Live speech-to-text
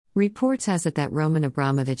Reports has it that Roman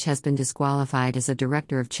Abramovich has been disqualified as a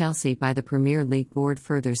director of Chelsea by the Premier League board,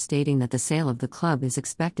 further stating that the sale of the club is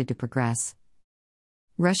expected to progress.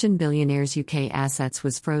 Russian billionaire's UK assets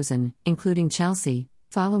was frozen, including Chelsea,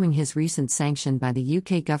 following his recent sanction by the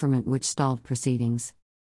UK government which stalled proceedings.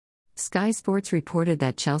 Sky Sports reported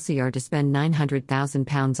that Chelsea are to spend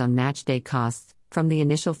 £900,000 on matchday costs, from the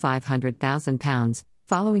initial £500,000,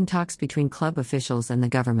 following talks between club officials and the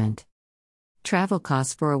government. Travel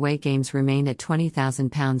costs for away games remain at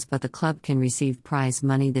 £20,000, but the club can receive prize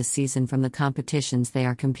money this season from the competitions they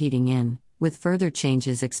are competing in, with further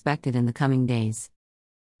changes expected in the coming days.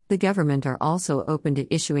 The government are also open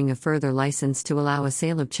to issuing a further license to allow a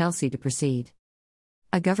sale of Chelsea to proceed.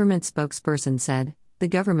 A government spokesperson said, "The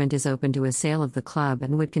government is open to a sale of the club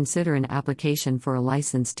and would consider an application for a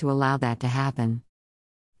license to allow that to happen.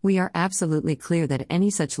 We are absolutely clear that any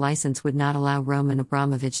such license would not allow Roman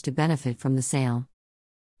Abramovich to benefit from the sale."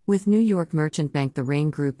 With New York merchant bank the Rain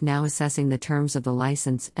Group now assessing the terms of the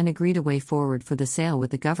license and agreed a way forward for the sale with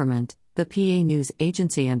the government, the PA News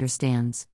agency understands.